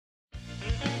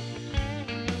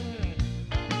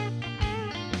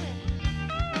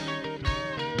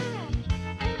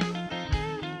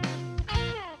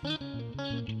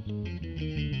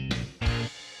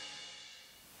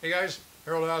Hey guys,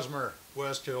 Harold Osmer,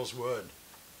 West Hills Wood.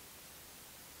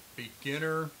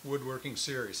 Beginner woodworking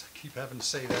series. I keep having to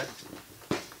say that.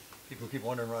 People keep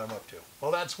wondering what I'm up to. Well,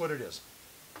 that's what it is.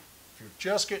 If you're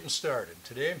just getting started,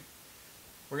 today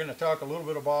we're going to talk a little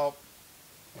bit about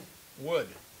wood.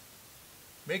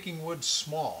 Making wood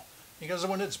small. Because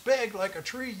when it's big, like a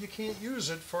tree, you can't use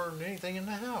it for anything in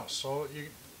the house. So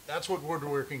that's what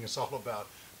woodworking is all about,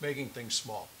 making things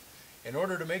small. In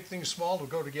order to make things small to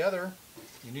go together,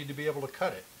 you need to be able to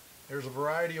cut it. There's a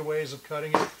variety of ways of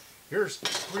cutting it. Here's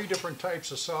 3 different types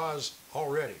of saws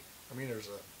already. I mean, there's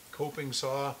a coping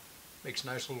saw, makes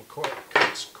nice little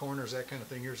cuts, corners, that kind of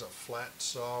thing. Here's a flat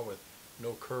saw with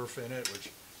no kerf in it,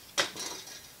 which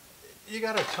you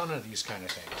got a ton of these kind of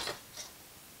things.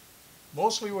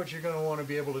 Mostly what you're going to want to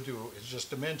be able to do is just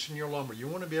dimension your lumber. You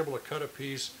want to be able to cut a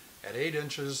piece at 8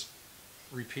 inches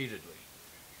repeatedly.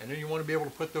 And then you want to be able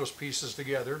to put those pieces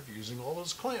together using all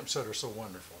those clamps that are so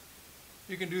wonderful.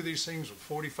 You can do these things with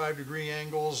 45-degree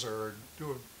angles or do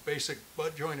a basic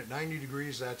butt joint at 90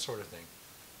 degrees, that sort of thing.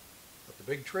 But the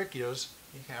big trick is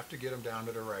you have to get them down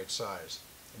to the right size.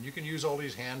 And you can use all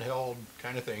these handheld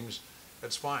kind of things.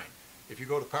 That's fine. If you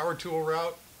go the power tool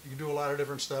route, you can do a lot of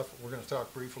different stuff. We're going to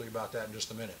talk briefly about that in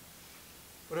just a minute.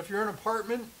 But if you're in an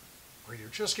apartment or you're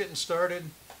just getting started,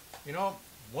 you know,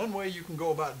 one way you can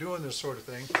go about doing this sort of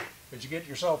thing is you get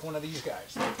yourself one of these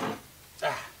guys.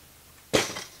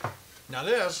 Now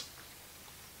this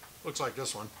looks like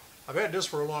this one. I've had this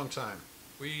for a long time.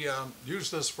 We use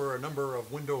this for a number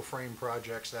of window frame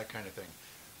projects, that kind of thing.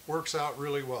 Works out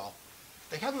really well.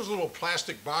 They have those little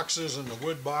plastic boxes and the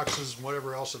wood boxes and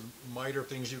whatever else, and miter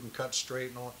things you can cut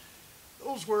straight and all.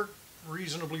 Those work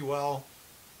reasonably well,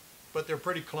 but they're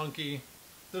pretty clunky.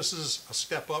 This is a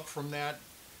step up from that.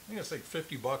 I think it's like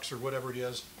 50 bucks or whatever it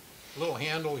is. A little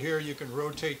handle here, you can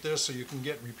rotate this so you can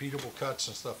get repeatable cuts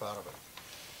and stuff out of it.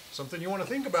 Something you want to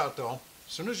think about though,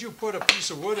 as soon as you put a piece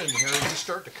of wood in here and you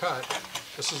start to cut,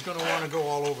 this is going to want to go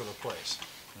all over the place.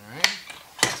 Alright?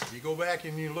 If you go back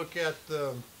and you look at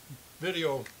the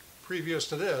video previous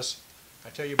to this, I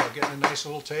tell you about getting a nice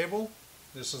little table.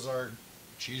 This is our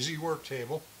cheesy work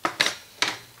table.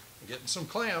 Getting some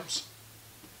clamps.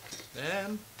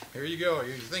 And here you go.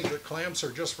 You think that clamps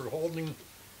are just for holding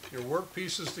your work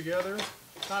pieces together?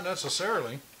 Not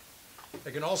necessarily.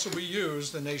 They can also be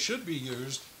used, and they should be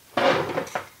used,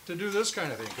 to do this kind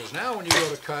of thing. Because now when you go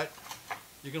to cut,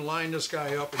 you can line this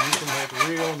guy up and you can make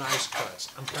real nice cuts.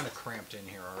 I'm kind of cramped in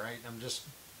here, alright? I'm just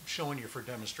showing you for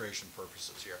demonstration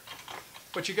purposes here.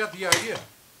 But you got the idea.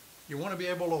 You want to be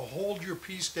able to hold your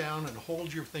piece down and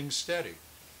hold your thing steady.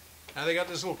 Now they got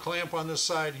this little clamp on this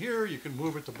side here. You can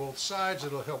move it to both sides.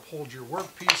 It'll help hold your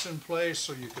workpiece in place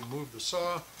so you can move the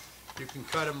saw. You can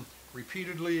cut them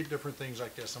repeatedly, different things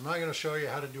like this. I'm not going to show you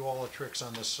how to do all the tricks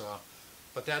on this saw,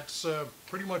 but that's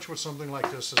pretty much what something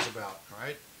like this is about. All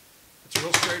right? It's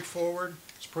real straightforward.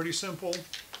 It's pretty simple.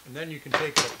 And then you can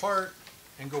take it apart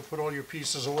and go put all your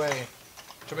pieces away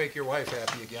to make your wife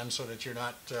happy again so that you're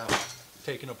not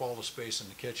taking up all the space in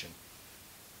the kitchen.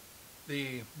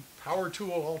 The power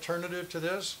tool alternative to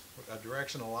this, a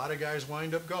direction a lot of guys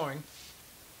wind up going,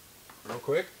 real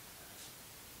quick,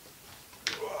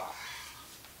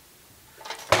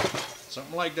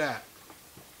 something like that.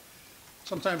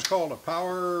 Sometimes called a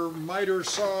power miter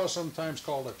saw, sometimes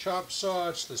called a chop saw.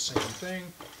 It's the same thing.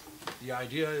 The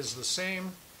idea is the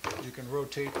same. You can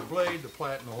rotate the blade, the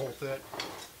plat, and the whole bit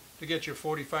to get your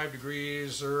 45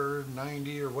 degrees or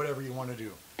 90 or whatever you want to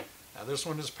do. Now this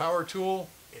one is power tool.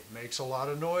 It makes a lot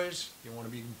of noise. You want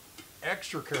to be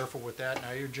extra careful with that.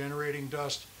 Now you're generating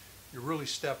dust. You're really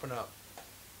stepping up.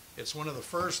 It's one of the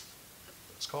first,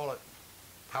 let's call it,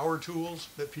 power tools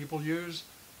that people use.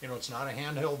 You know, it's not a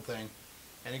handheld thing.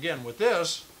 And again, with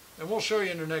this, and we'll show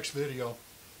you in the next video,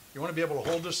 you want to be able to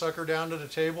hold this sucker down to the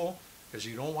table because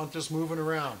you don't want this moving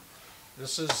around.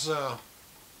 This is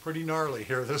pretty gnarly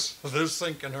here. This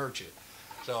thing can hurt you.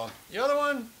 So the other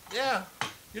one, yeah,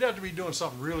 you'd have to be doing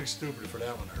something really stupid for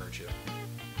that one to hurt you.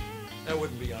 That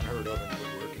wouldn't be unheard of in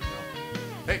woodworking,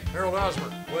 though. Hey, Harold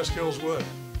Osmer, West Hills Wood.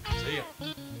 See ya.